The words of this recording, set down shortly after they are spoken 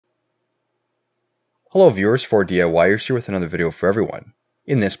Hello viewers, Ford DIYers here with another video for everyone.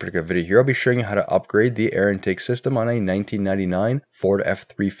 In this particular video here, I'll be showing you how to upgrade the air intake system on a 1999 Ford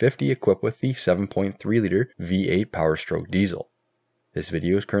F350 equipped with the 7.3 liter V8 Powerstroke diesel. This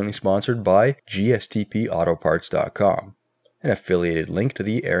video is currently sponsored by GSTPautoparts.com. An affiliated link to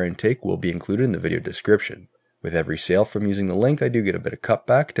the air intake will be included in the video description. With every sale from using the link, I do get a bit of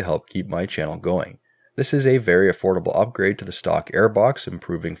cutback to help keep my channel going. This is a very affordable upgrade to the stock airbox,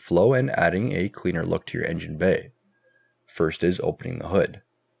 improving flow and adding a cleaner look to your engine bay. First is opening the hood.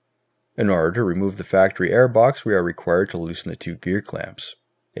 In order to remove the factory airbox, we are required to loosen the two gear clamps.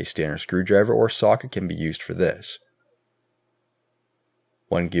 A standard screwdriver or socket can be used for this.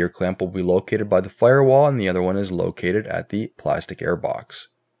 One gear clamp will be located by the firewall and the other one is located at the plastic airbox.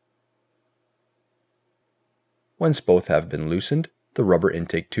 Once both have been loosened, the rubber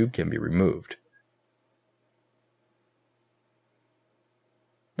intake tube can be removed.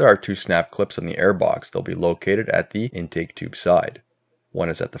 There are two snap clips on the airbox. They'll be located at the intake tube side. One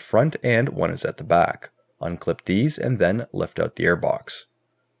is at the front and one is at the back. Unclip these and then lift out the airbox.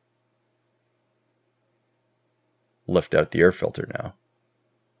 Lift out the air filter now.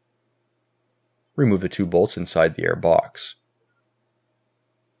 Remove the two bolts inside the airbox.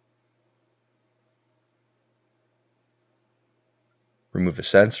 Remove the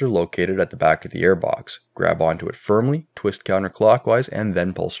sensor located at the back of the airbox. Grab onto it firmly, twist counterclockwise, and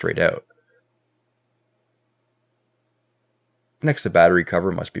then pull straight out. Next, the battery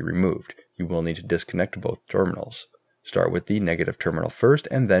cover must be removed. You will need to disconnect both terminals. Start with the negative terminal first,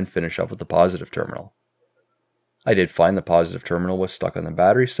 and then finish up with the positive terminal. I did find the positive terminal was stuck on the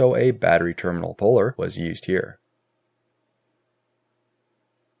battery, so a battery terminal puller was used here.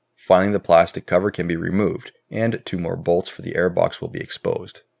 Finally, the plastic cover can be removed, and two more bolts for the airbox will be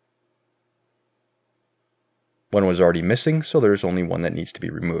exposed. One was already missing, so there is only one that needs to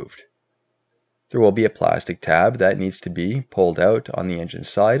be removed. There will be a plastic tab that needs to be pulled out on the engine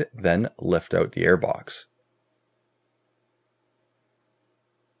side, then lift out the airbox.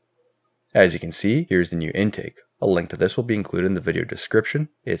 As you can see, here's the new intake. A link to this will be included in the video description.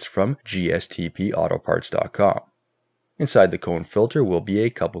 It's from GSTPautoparts.com. Inside the cone filter will be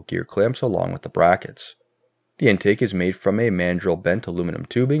a couple gear clamps along with the brackets. The intake is made from a mandrel bent aluminum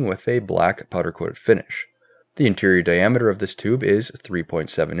tubing with a black powder coated finish. The interior diameter of this tube is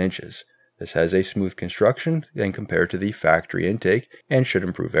 3.7 inches. This has a smooth construction when compared to the factory intake and should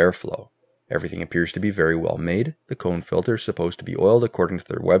improve airflow. Everything appears to be very well made. The cone filter is supposed to be oiled according to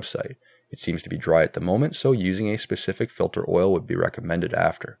their website. It seems to be dry at the moment, so using a specific filter oil would be recommended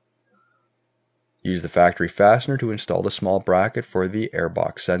after. Use the factory fastener to install the small bracket for the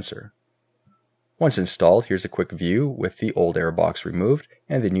airbox sensor. Once installed, here's a quick view with the old airbox removed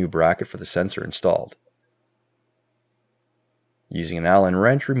and the new bracket for the sensor installed. Using an Allen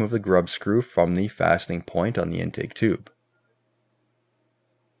wrench, remove the grub screw from the fastening point on the intake tube.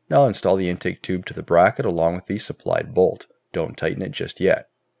 Now install the intake tube to the bracket along with the supplied bolt. Don't tighten it just yet.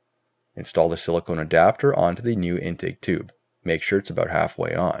 Install the silicone adapter onto the new intake tube. Make sure it's about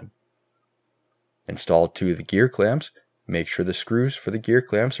halfway on. Install two of the gear clamps. Make sure the screws for the gear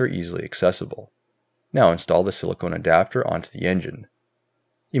clamps are easily accessible. Now install the silicone adapter onto the engine.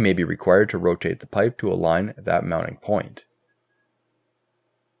 You may be required to rotate the pipe to align that mounting point.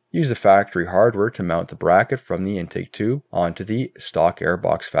 Use the factory hardware to mount the bracket from the intake tube onto the stock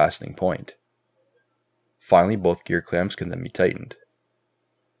airbox fastening point. Finally, both gear clamps can then be tightened.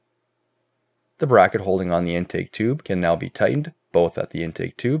 The bracket holding on the intake tube can now be tightened both at the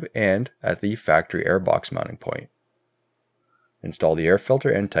intake tube and at the factory airbox mounting point. Install the air filter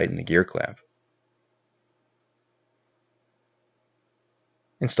and tighten the gear clamp.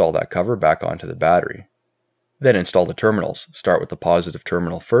 Install that cover back onto the battery. Then install the terminals. Start with the positive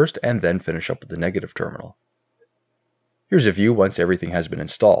terminal first and then finish up with the negative terminal. Here's a view once everything has been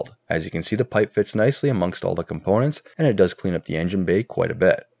installed. As you can see, the pipe fits nicely amongst all the components and it does clean up the engine bay quite a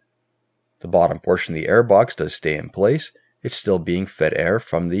bit. The bottom portion of the airbox does stay in place. It's still being fed air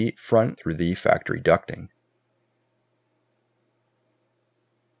from the front through the factory ducting.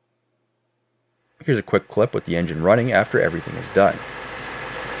 Here's a quick clip with the engine running after everything is done.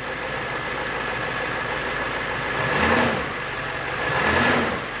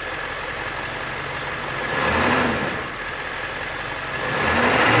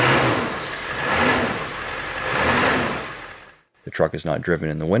 The truck is not driven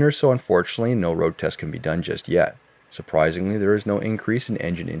in the winter, so unfortunately no road test can be done just yet. Surprisingly, there is no increase in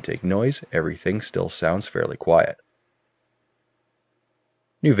engine intake noise. Everything still sounds fairly quiet.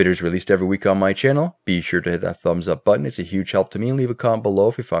 New videos released every week on my channel. Be sure to hit that thumbs up button. It's a huge help to me, and leave a comment below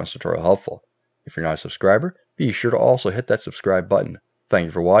if you found this tutorial helpful. If you're not a subscriber, be sure to also hit that subscribe button. Thank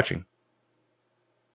you for watching.